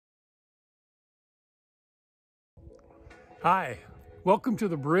Hi, welcome to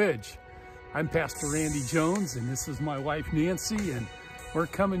The Bridge. I'm Pastor Randy Jones, and this is my wife Nancy, and we're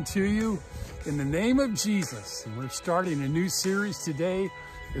coming to you in the name of Jesus. And we're starting a new series today.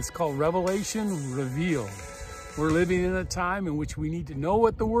 It's called Revelation Revealed. We're living in a time in which we need to know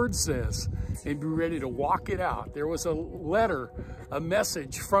what the Word says and be ready to walk it out. There was a letter, a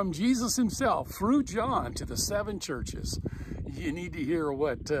message from Jesus himself through John to the 7 churches. You need to hear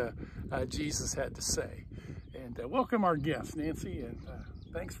what Jesus had to say. And welcome our guest, Nancy, and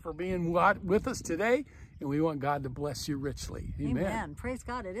thanks for being with us today, and we want God to bless you richly. Amen. Amen. Praise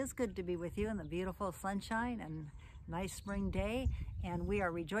God. It is good to be with you in the beautiful sunshine and nice spring day, and we are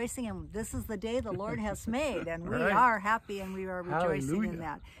rejoicing, and this is the day the Lord has made, and we are happy, and we are rejoicing in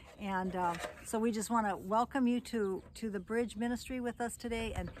that. And so we just want to welcome you to the Bridge Ministry with us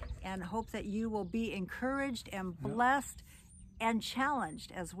today, and hope that you will be encouraged and blessed and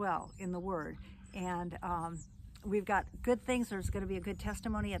challenged as well in the Word. And we've got good things. There's going to be a good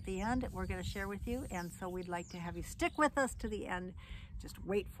testimony at the end we're going to share with you, and so we'd like to have you stick with us to the end. Just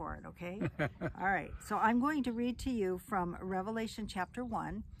wait for it, okay? All right, so I'm going to read to you from Revelation chapter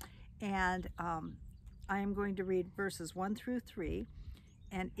 1, and I am going to read verses 1 through 3,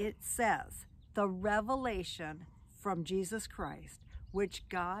 and it says, "The revelation from Jesus Christ, which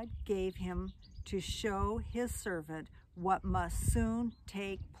God gave him to show his servant what must soon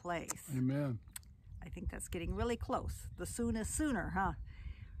take place." Amen. I think that's getting really close. The soon is sooner, huh?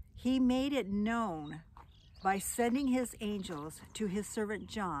 "He made it known by sending his angels to his servant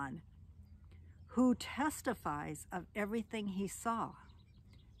John, who testifies of everything he saw.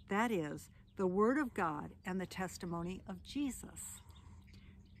 That is, the word of God and the testimony of Jesus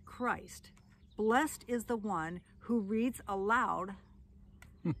Christ. Blessed is the one who reads aloud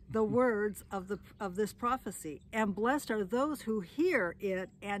the words of this prophecy, and blessed are those who hear it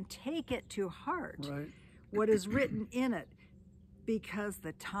and take it to heart, what is written in it, because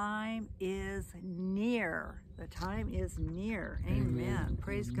the time is near." The time is near. Amen.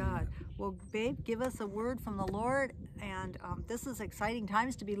 Praise God. Well, babe, give us a word from the Lord, and this is exciting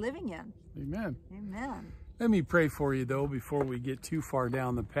times to be living in. Amen. Amen. Let me pray for you, though, before we get too far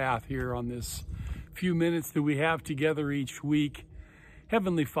down the path here on this few minutes that we have together each week.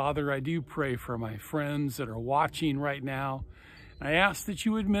 Heavenly Father, I do pray for my friends that are watching right now. I ask that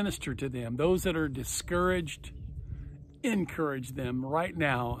you would minister to them. Those that are discouraged, encourage them right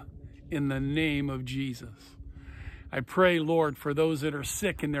now in the name of Jesus. I pray, Lord, for those that are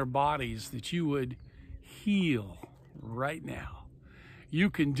sick in their bodies, that you would heal right now. You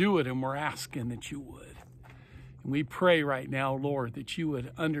can do it, and we're asking that you would. And we pray right now, Lord, that you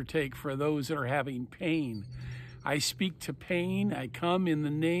would undertake for those that are having pain. I speak to pain. I come in the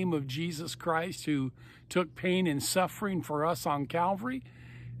name of Jesus Christ, who took pain and suffering for us on Calvary.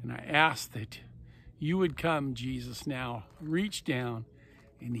 And I ask that you would come, Jesus, now. Reach down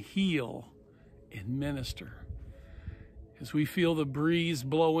and heal and minister. As we feel the breeze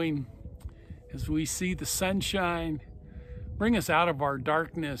blowing, as we see the sunshine, bring us out of our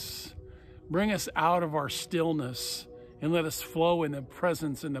darkness. Bring us out of our stillness, and let us flow in the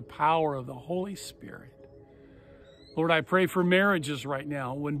presence and the power of the Holy Spirit. Lord, I pray for marriages right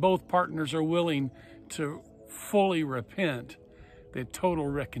now, when both partners are willing to fully repent, that total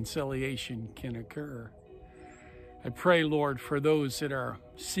reconciliation can occur. I pray, Lord, for those that are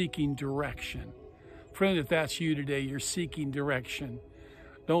seeking direction. Friend, if that's you today, you're seeking direction.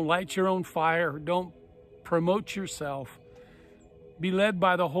 Don't light your own fire. Don't promote yourself. Be led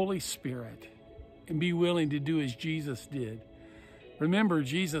by the Holy Spirit and be willing to do as Jesus did. Remember,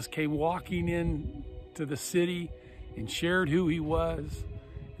 Jesus came walking into the city and shared who he was.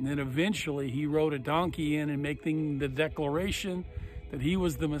 And then eventually he rode a donkey in and making the declaration that he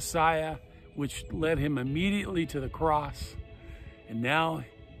was the Messiah, which led him immediately to the cross. And now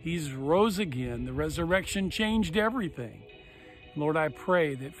he's rose again. The resurrection changed everything. Lord, I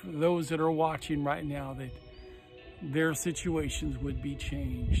pray that for those that are watching right now, that their situations would be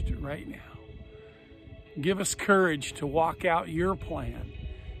changed right now. Give us courage to walk out your plan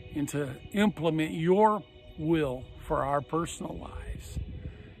and to implement your will for our personal lives.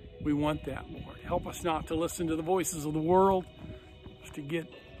 We want that, Lord. Help us not to listen to the voices of the world, but to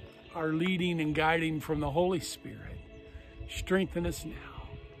get our leading and guiding from the Holy Spirit. Strengthen us now.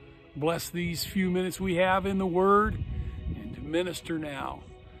 Bless these few minutes we have in the Word, and to minister now.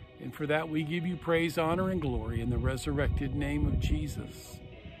 And for that we give you praise, honor, and glory in the resurrected name of Jesus.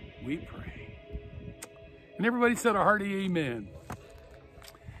 We pray. And everybody said a hearty amen.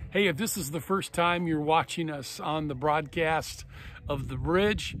 Hey, if this is the first time you're watching us on the broadcast of The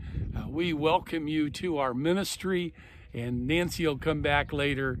Bridge, we welcome you to our ministry. And Nancy will come back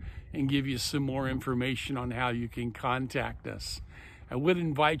later and give you some more information on how you can contact us. I would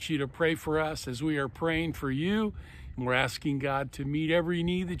invite you to pray for us as we are praying for you, and we're asking God to meet every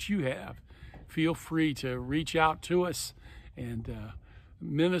need that you have. Feel free to reach out to us and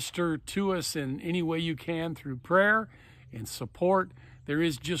minister to us in any way you can through prayer and support. There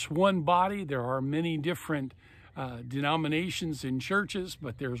is just one body. There are many different denominations and churches,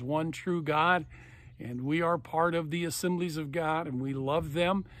 but there's one true God, and we are part of the Assemblies of God, and we love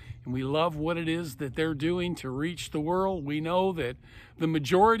them, and we love what it is that they're doing to reach the world. We know that the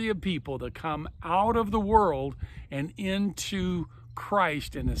majority of people that come out of the world and into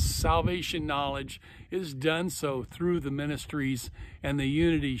Christ and His salvation knowledge is done so through the ministries and the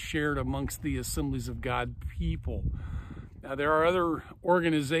unity shared amongst the Assemblies of God people. Now, there are other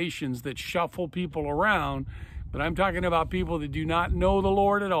organizations that shuffle people around, but I'm talking about people that do not know the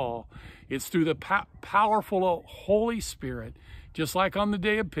Lord at all. It's through the powerful Holy Spirit, just like on the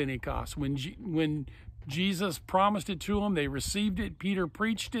day of Pentecost, when Jesus promised it to them, they received it, Peter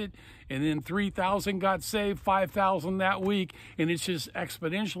preached it, and then 3,000 got saved, 5,000 that week, and it's just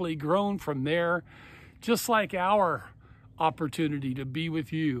exponentially grown from there, just like our opportunity to be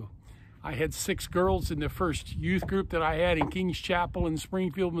with you. I had 6 girls in the first youth group that I had in Kings Chapel in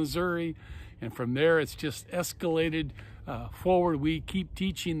Springfield, Missouri, and from there it's just escalated forward. We keep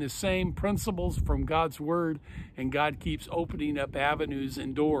teaching the same principles from God's Word, and God keeps opening up avenues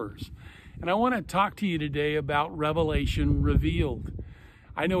and doors. And I want to talk to you today about Revelation Revealed.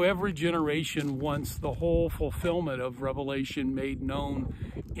 I know every generation wants the whole fulfillment of Revelation made known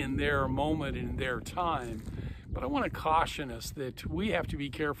in their moment, in their time. But I want to caution us that we have to be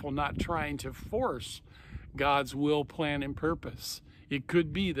careful not trying to force God's will, plan, and purpose. It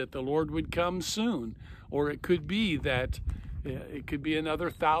could be that the Lord would come soon, or it could be that it could be another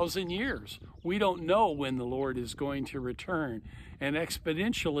 1,000 years. We don't know when the Lord is going to return. And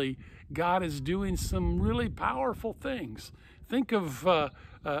exponentially, God is doing some really powerful things. Think of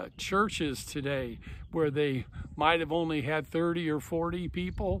churches today where they might have only had 30 or 40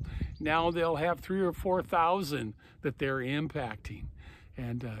 people. Now they'll have 3,000 or 4,000 that they're impacting.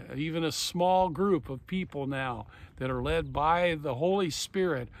 And even a small group of people now that are led by the Holy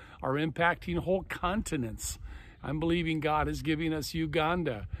Spirit are impacting whole continents. I'm believing God is giving us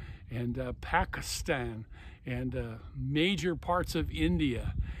Uganda and Pakistan and major parts of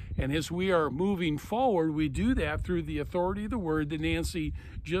India. And as we are moving forward, we do that through the authority of the Word that Nancy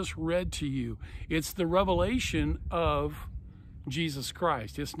just read to you. It's the revelation of Jesus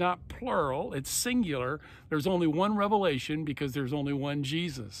Christ. It's not plural, it's singular. There's only one revelation because there's only one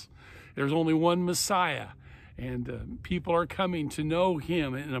Jesus. There's only one Messiah. And people are coming to know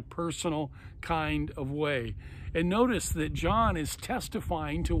Him in a personal kind of way. And notice that John is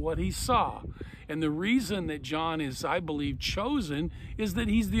testifying to what he saw. And the reason that John is, I believe, chosen is that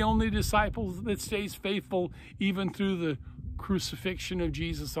he's the only disciple that stays faithful even through the crucifixion of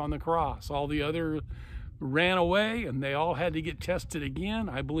Jesus on the cross. All the other ran away and they all had to get tested again.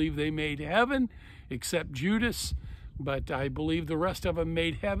 I believe they made heaven except Judas, but I believe the rest of them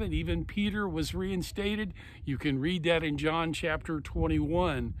made heaven. Even Peter was reinstated. You can read that in John chapter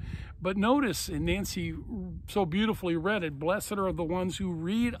 21. But notice, and Nancy so beautifully read it, blessed are the ones who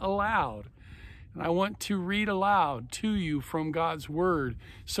read aloud. And I want to read aloud to you from God's Word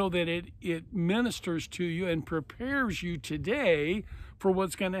so that it ministers to you and prepares you today for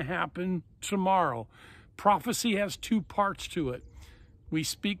what's going to happen tomorrow. Prophecy has 2 parts to it. We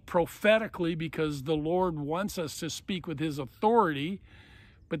speak prophetically because the Lord wants us to speak with His authority,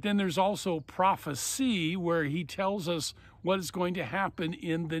 but then there's also prophecy where He tells us what is going to happen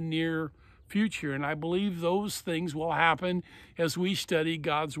in the near future. And I believe those things will happen as we study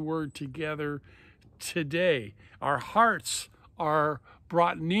God's Word together today. Our hearts are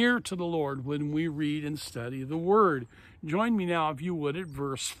brought near to the Lord when we read and study the Word. Join me now, if you would, at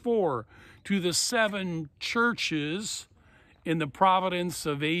verse 4. To the 7 churches in the province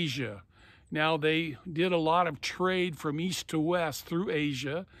of Asia. Now, they did a lot of trade from east to west through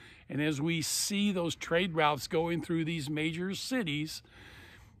Asia. And as we see those trade routes going through these major cities,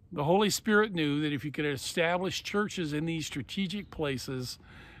 the Holy Spirit knew that if you could establish churches in these strategic places,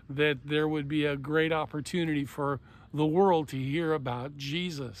 that there would be a great opportunity for the world to hear about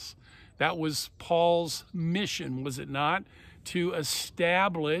Jesus. That was Paul's mission, was it not? To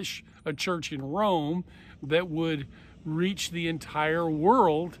establish a church in Rome that would reach the entire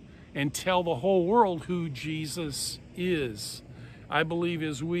world and tell the whole world who Jesus is. I believe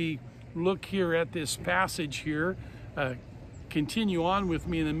as we look here at this passage here, continue on with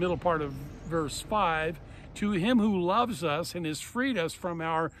me in the middle part of verse 5, to Him who loves us and has freed us from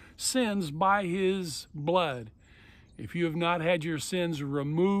our sins by His blood. If you have not had your sins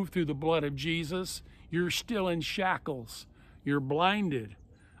removed through the blood of Jesus, you're still in shackles. You're blinded.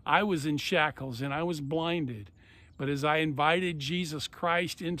 I was in shackles and I was blinded. But as I invited Jesus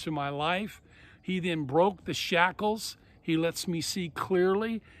Christ into my life, he then broke the shackles. He lets me see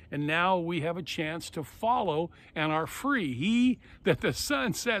clearly, and now we have a chance to follow and are free. He that the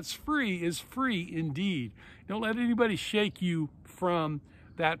Son sets free is free indeed. Don't let anybody shake you from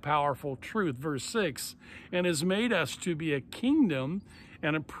that powerful truth. Verse 6, and has made us to be a kingdom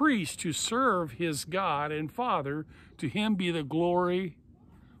and a priest to serve his God and Father. To him be the glory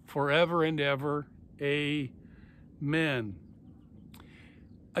forever and ever. Amen.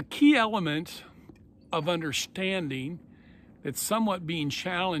 A key element of understanding that's somewhat being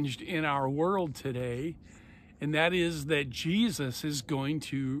challenged in our world today, and that is that Jesus is going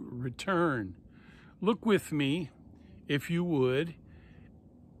to return. Look with me, if you would,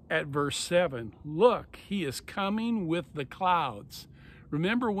 at verse 7. Look, he is coming with the clouds.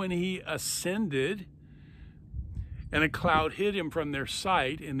 Remember when he ascended and a cloud hid him from their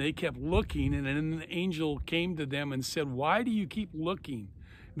sight, and they kept looking, and then an angel came to them and said, why do you keep looking?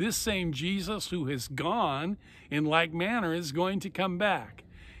 This same Jesus who has gone in like manner is going to come back.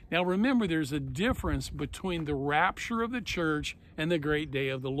 Now remember, there's a difference between the rapture of the church and the great day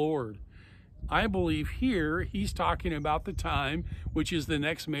of the Lord. I believe here he's talking about the time, which is the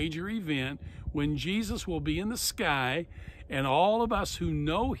next major event, when Jesus will be in the sky, and all of us who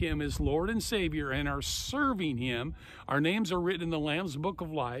know him as Lord and Savior and are serving him, our names are written in the Lamb's Book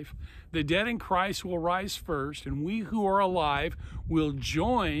of Life. The dead in Christ will rise first, and we who are alive will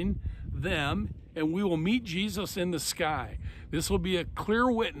join them, and we will meet Jesus in the sky. This will be a clear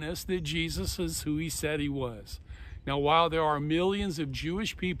witness that Jesus is who he said he was. Now, while there are millions of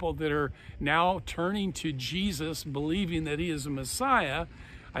Jewish people that are now turning to Jesus, believing that he is a Messiah,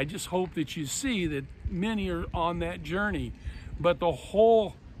 I just hope that you see that many are on that journey. But the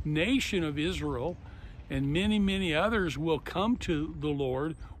whole nation of Israel and many, many others will come to the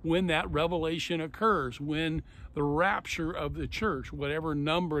Lord when that revelation occurs, when the rapture of the church, whatever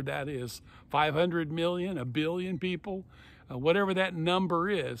number that is, 500 million, 1 billion people, whatever that number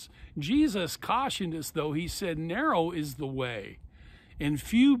is. Jesus cautioned us, though. He said, narrow is the way, and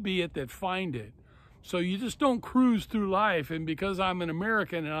few be it that find it. So you just don't cruise through life, and because I'm an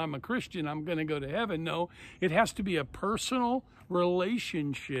American and I'm a Christian, I'm going to go to heaven. No, it has to be a personal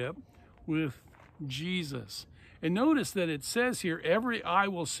relationship with Jesus. And notice that it says here, every eye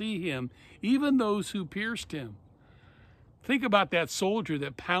will see him, even those who pierced him. Think about that soldier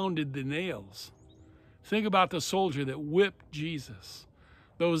that pounded the nails. Think about the soldier that whipped Jesus,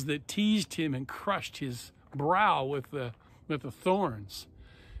 those that teased him and crushed his brow with the thorns.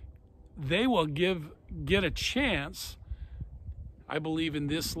 They will get a chance, I believe, in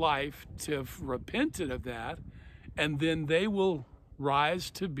this life to have repented of that, and then they will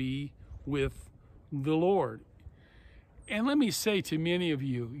rise to be with the Lord. And let me say to many of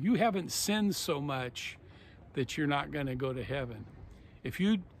you, you haven't sinned so much that you're not going to go to heaven. If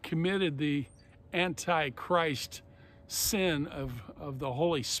you committed the anti-Christ sin of the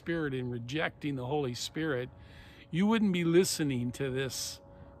Holy Spirit and rejecting the Holy Spirit, you wouldn't be listening to this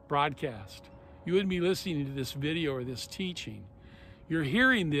broadcast. You wouldn't be listening to this video or this teaching. You're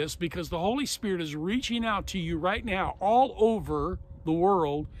hearing this because the Holy Spirit is reaching out to you right now all over the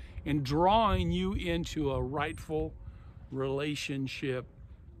world and drawing you into a rightful relationship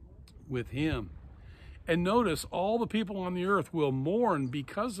with him. And notice, all the people on the earth will mourn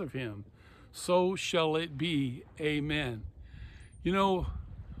because of him. So shall it be. Amen. You know,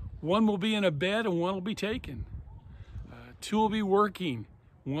 one will be in a bed and one will be taken. Two will be working,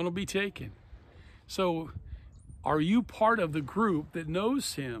 one will be taken. So are you part of the group that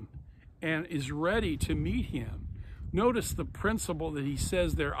knows him and is ready to meet him? Notice the principle that he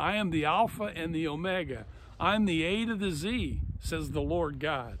says there, I am the Alpha and the Omega. I'm the A to the Z, says the Lord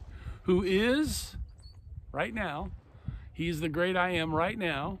God, who is right now. He's the great I am right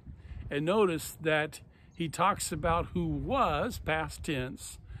now. And notice that he talks about who was, past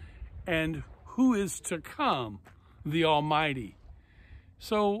tense, and who is to come, the Almighty.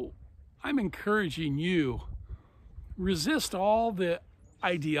 So I'm encouraging you, resist all the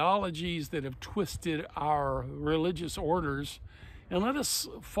ideologies that have twisted our religious orders, and let us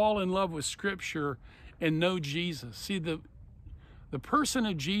fall in love with Scripture and know Jesus. See, the person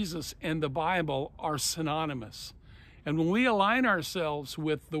of Jesus and the Bible are synonymous. And when we align ourselves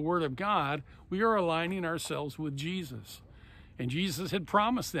with the Word of God, we are aligning ourselves with Jesus. And Jesus had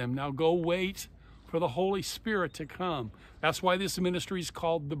promised them, now go wait for the Holy Spirit to come. That's why this ministry is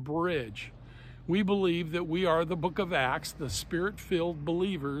called The Bridge. We believe that we are the book of Acts, the Spirit-filled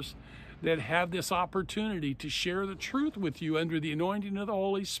believers that have this opportunity to share the truth with you under the anointing of the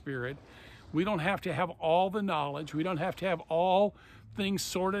Holy Spirit. We don't have to have all the knowledge. We don't have to have all things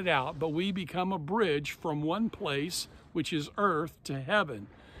sorted out, but we become a bridge from one place, which is earth, to heaven.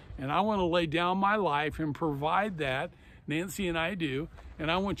 And I want to lay down my life and provide that. Nancy and I do.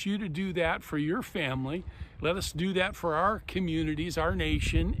 And I want you to do that for your family. Let us do that for our communities, our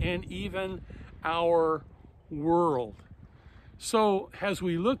nation, and even our world. So as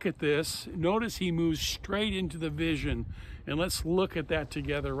we look at this, notice he moves straight into the vision. And let's look at that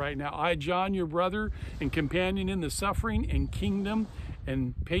together right now. I, John, your brother and companion in the suffering and kingdom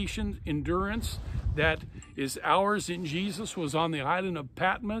and patient endurance that is ours in Jesus, was on the island of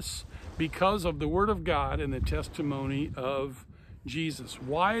Patmos because of the word of God and the testimony of Jesus.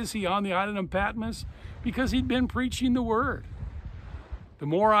 Why is he on the island of Patmos? Because he'd been preaching the word. The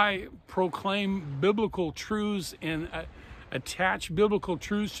more I proclaim biblical truths and attach biblical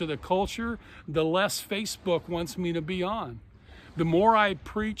truths to the culture, the less Facebook wants me to be on. The more I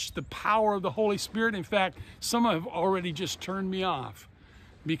preach the power of the Holy Spirit, in fact, some have already just turned me off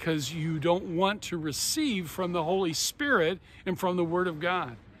because you don't want to receive from the Holy Spirit and from the Word of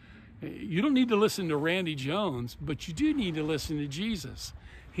God. You don't need to listen to Randy Jones, but you do need to listen to Jesus.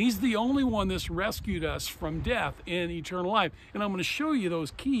 He's the only one that's rescued us from death and eternal life. And I'm going to show you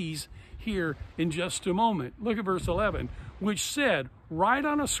those keys here in just a moment. Look at verse 11, which said, write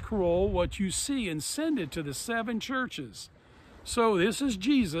on a scroll what you see and send it to the 7 churches. So this is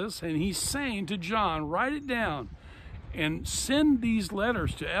Jesus, and he's saying to John, write it down and send these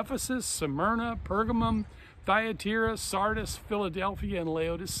letters to Ephesus, Smyrna, Pergamum, Thyatira, Sardis, Philadelphia, and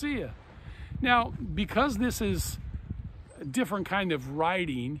Laodicea. Now, because this is a different kind of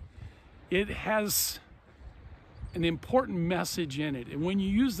writing, it has an important message in it. And when you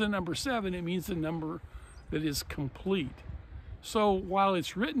use the number 7, it means the number that is complete. So while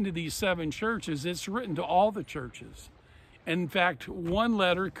it's written to these 7 churches, it's written to all the churches. In fact, one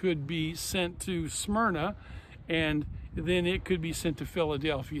letter could be sent to Smyrna, and then it could be sent to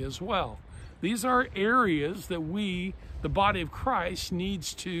Philadelphia as well. These are areas that we, the body of Christ,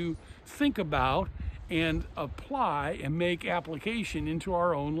 needs to think about and apply and make application into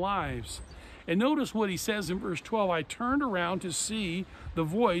our own lives. And notice what he says in verse 12, I turned around to see the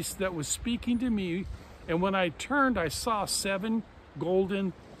voice that was speaking to me, and when I turned, I saw 7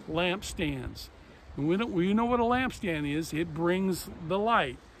 golden lampstands. And we know what a lampstand is. It brings the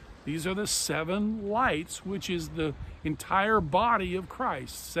light. These are the 7 lights, which is the entire body of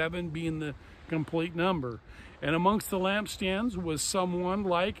Christ, 7 being the complete number. And amongst the lampstands was someone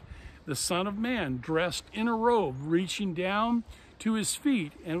like the Son of Man, dressed in a robe, reaching down to his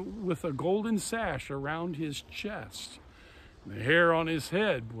feet, and with a golden sash around his chest. The hair on his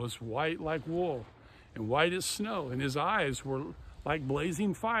head was white like wool, and white as snow, and his eyes were like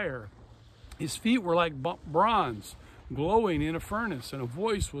blazing fire. His feet were like bronze, glowing in a furnace, and a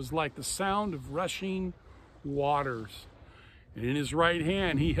voice was like the sound of rushing waters. And in his right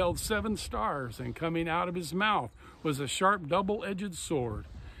hand he held 7 stars, and coming out of his mouth was a sharp double-edged sword.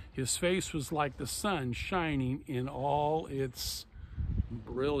 His face was like the sun shining in all its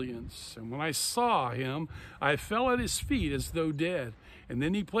brilliance. And when I saw him, I fell at his feet as though dead. And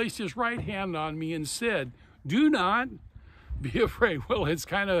then he placed his right hand on me and said, do not be afraid. Well, it's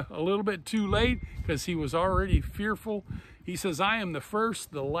kind of a little bit too late because he was already fearful. He says, I am the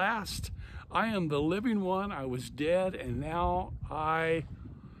first, the last. I am the living one. I was dead, and now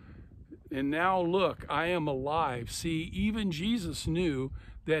look, I am alive. See, even Jesus knew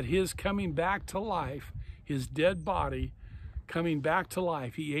that his coming back to life, his dead body coming back to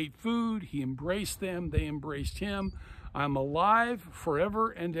life. He ate food, he embraced them, they embraced him. I'm alive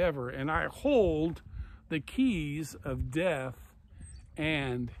forever and ever, and I hold the keys of death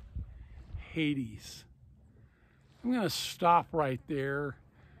and Hades. I'm going to stop right there,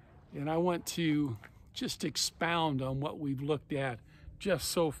 and I want to just expound on what we've looked at just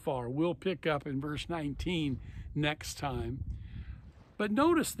so far. We'll pick up in verse 19 next time. But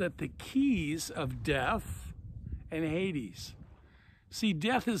notice that the keys of death and Hades. See,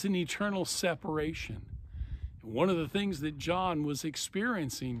 death is an eternal separation. One of the things that John was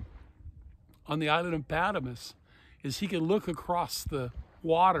experiencing on the island of Patmos is he could look across the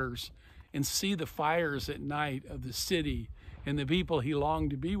waters and see the fires at night of the city and the people he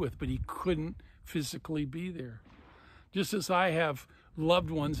longed to be with, but he couldn't physically be there. Just as I have loved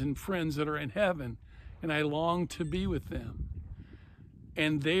ones and friends that are in heaven, and I long to be with them.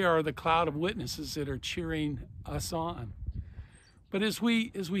 And they are the cloud of witnesses that are cheering us on. But as we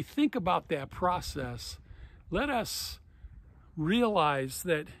think about that process, let us realize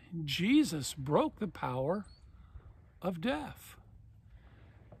that Jesus broke the power of death.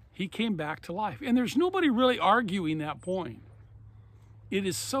 He came back to life. And there's nobody really arguing that point. It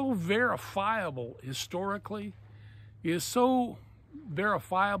is so verifiable historically. It is so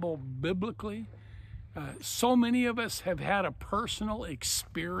verifiable biblically. So many of us have had a personal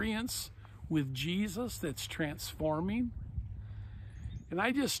experience with Jesus that's transforming. And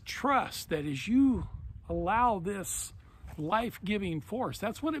I just trust that as you allow this life-giving force,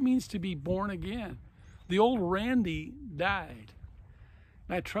 that's what it means to be born again. The old Randy died.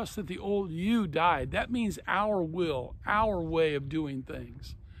 And I trust that the old you died. That means our will, our way of doing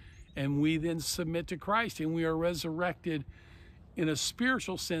things. And we then submit to Christ, and we are resurrected in a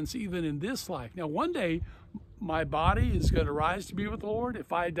spiritual sense, even in this life. Now, one day, my body is going to rise to be with the Lord.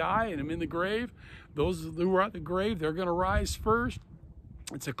 If I die and I'm in the grave, those who are at the grave, they're going to rise first.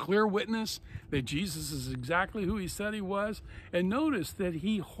 It's a clear witness that Jesus is exactly who he said he was. And notice that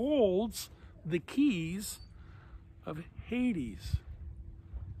he holds the keys of Hades.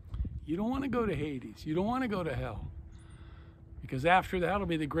 You don't want to go to Hades. You don't want to go to hell. Because after that will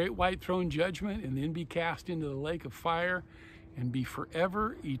be the great white throne judgment, and then be cast into the lake of fire and be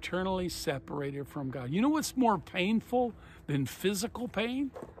forever, eternally separated from God. You know what's more painful than physical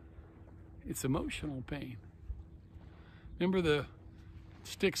pain? It's emotional pain. Remember the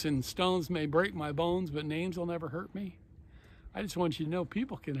sticks and stones may break my bones, but names will never hurt me? I just want you to know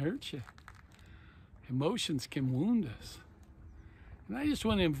people can hurt you. Emotions can wound us. And I just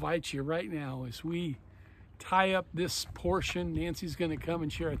want to invite you right now as we tie up this portion. Nancy's going to come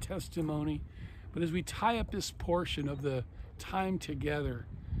and share a testimony. But as we tie up this portion of the time together,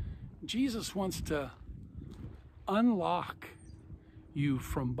 Jesus wants to unlock you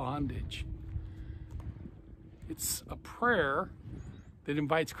from bondage. It's a prayer that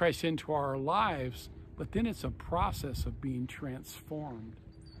invites Christ into our lives, but then it's a process of being transformed.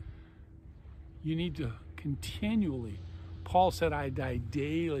 You need to continually, Paul said, I die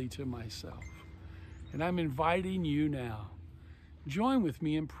daily to myself. And I'm inviting you now, join with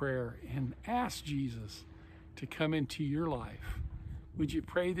me in prayer and ask Jesus to come into your life. Would you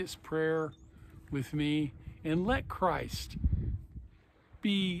pray this prayer with me and let Christ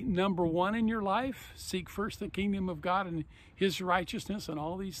be number one in your life? Seek first the kingdom of God and his righteousness, and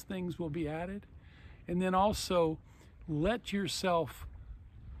all these things will be added. And then also let yourself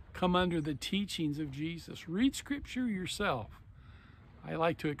come under the teachings of Jesus. Read scripture yourself. I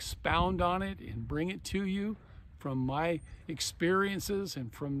like to expound on it and bring it to you from my experiences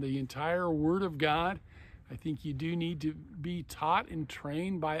and from the entire Word of God. I think you do need to be taught and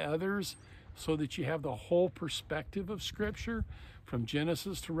trained by others so that you have the whole perspective of Scripture from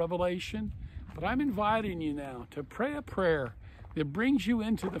Genesis to Revelation. But I'm inviting you now to pray a prayer that brings you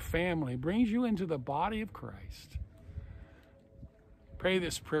into the family, brings you into the body of Christ. Pray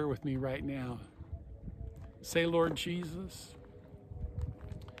this prayer with me right now. Say, Lord Jesus,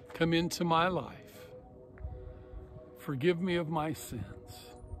 come into my life. Forgive me of my sins.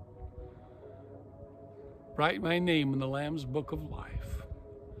 Write my name in the Lamb's Book of Life,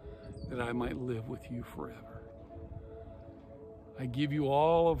 that I might live with you forever. I give you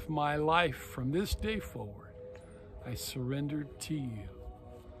all of my life from this day forward. I surrender to you.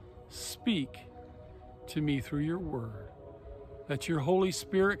 Speak to me through your word. Let your Holy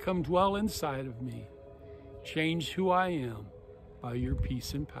Spirit come dwell inside of me. Change who I am by your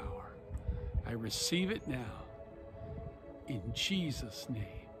peace and power. I receive it now. In Jesus'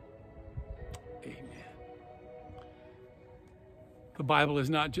 name, amen. The Bible is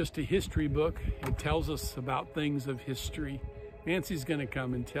not just a history book. It tells us about things of history. Nancy's going to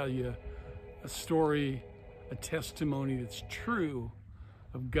come and tell you a story, a testimony that's true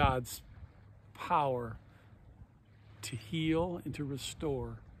of God's power to heal and to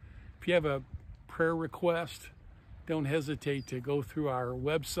restore. If you have a prayer request, don't hesitate to go through our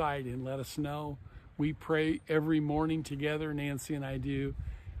website and let us know. We pray every morning together, Nancy and I do,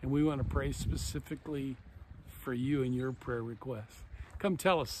 and we want to pray specifically for you and your prayer requests. Come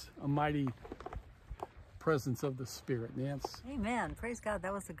tell us a mighty presence of the Spirit, Nance. Amen. Praise God.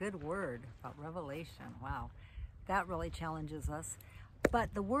 That was a good word about revelation. Wow. That really challenges us. But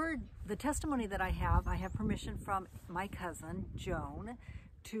the testimony that I have permission from my cousin, Joan,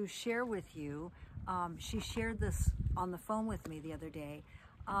 to share with you. She shared this on the phone with me the other day.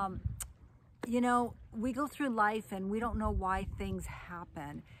 You know, we go through life and we don't know why things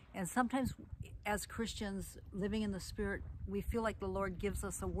happen. And sometimes as Christians living in the Spirit, we feel like the Lord gives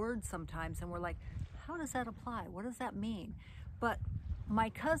us a word sometimes and we're like, how does that apply? What does that mean? But my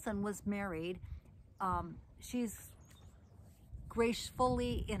cousin was married. She's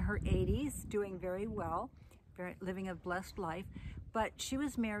gracefully in her 80s, doing very well, living a blessed life. But she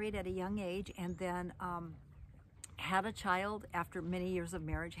was married at a young age and then had a child after many years of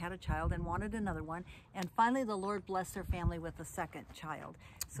marriage, had a child and wanted another one. And finally, the Lord blessed their family with a second child.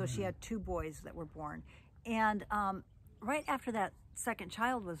 So she had 2 boys that were born. And right after that second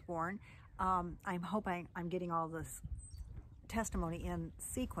child was born, I'm hoping I'm getting all this testimony in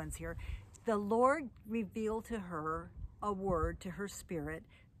sequence here. The Lord revealed to her a word to her spirit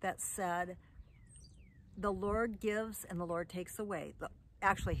that said, the Lord gives and the Lord takes away.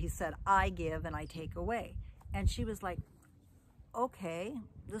 Actually, he said, I give and I take away. And she was like, okay.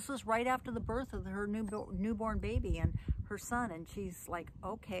 This was right after the birth of her newborn baby and her son. And she's like,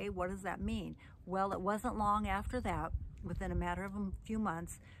 okay, what does that mean? Well, it wasn't long after that, within a matter of a few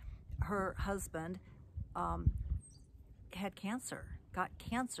months, her husband had cancer, got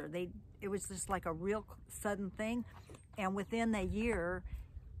cancer. It was just like a real sudden thing. And within a year,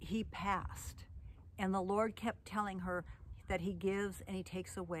 he passed. And the Lord kept telling her that he gives and he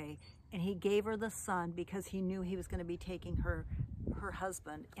takes away. And he gave her the son because he knew he was going to be taking her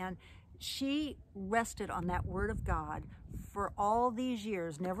husband. And she rested on that word of God for all these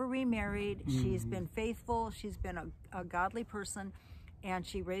years, never remarried. She's been faithful. She's been a godly person. And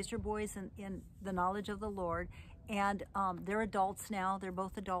she raised her boys in the knowledge of the Lord. And they're adults now. They're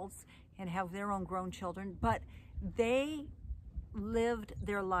both adults and have their own grown children. But they lived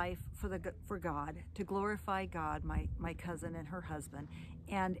their life for God, to glorify God, my cousin and her husband.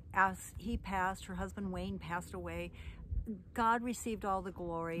 And as he passed, her husband Wayne passed away, God received all the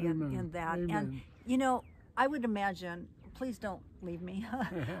glory in that. Amen. And, you know, I would imagine, please don't leave me,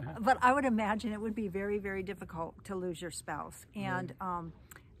 but I would imagine it would be very, very difficult to lose your spouse. And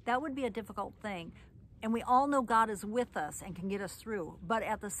that would be a difficult thing. And we all know God is with us and can get us through. But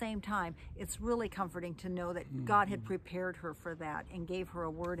at the same time, it's really comforting to know that God had prepared her for that and gave her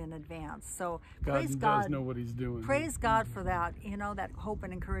a word in advance. So praise God. God does know what he's doing. Praise God for that, you know, that hope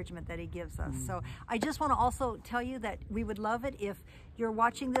and encouragement that he gives us. So I just want to also tell you that we would love it if you're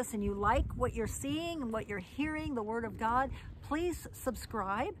watching this and you like what you're seeing and what you're hearing, the Word of God, please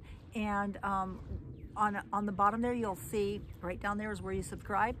subscribe. And on the bottom there, you'll see, right down there is where you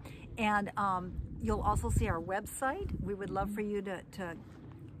subscribe. And you'll also see our website. We would love for you to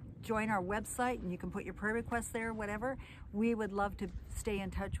join our website, and you can put your prayer requests there, whatever. We would love to stay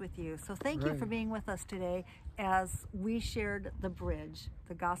in touch with you. So thank you for being with us today as we shared the bridge,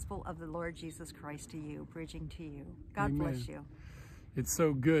 the gospel of the Lord Jesus Christ to you, bridging to you. God bless you. It's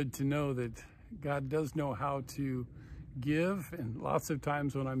so good to know that God does know how to give, and lots of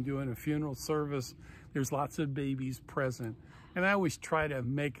times when I'm doing a funeral service, there's lots of babies present. And I always try to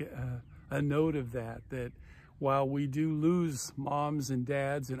make a note of that while we do lose moms and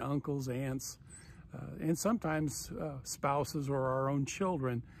dads and uncles, aunts, and sometimes spouses or our own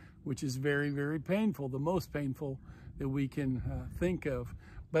children, which is very, very painful, the most painful that we can think of.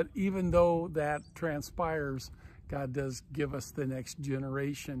 But even though that transpires, God does give us the next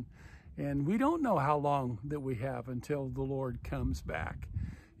generation. And we don't know how long that we have until the Lord comes back.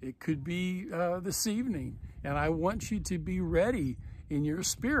 It could be this evening. And I want you to be ready in your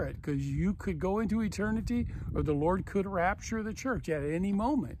spirit, because you could go into eternity or the Lord could rapture the church at any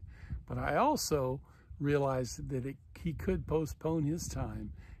moment. But I also realize that he could postpone his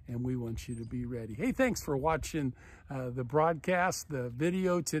time, and we want you to be ready. Hey, thanks for watching the broadcast, the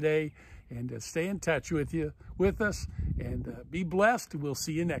video today, and stay in touch with us, and be blessed. We'll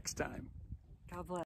see you next time. God bless.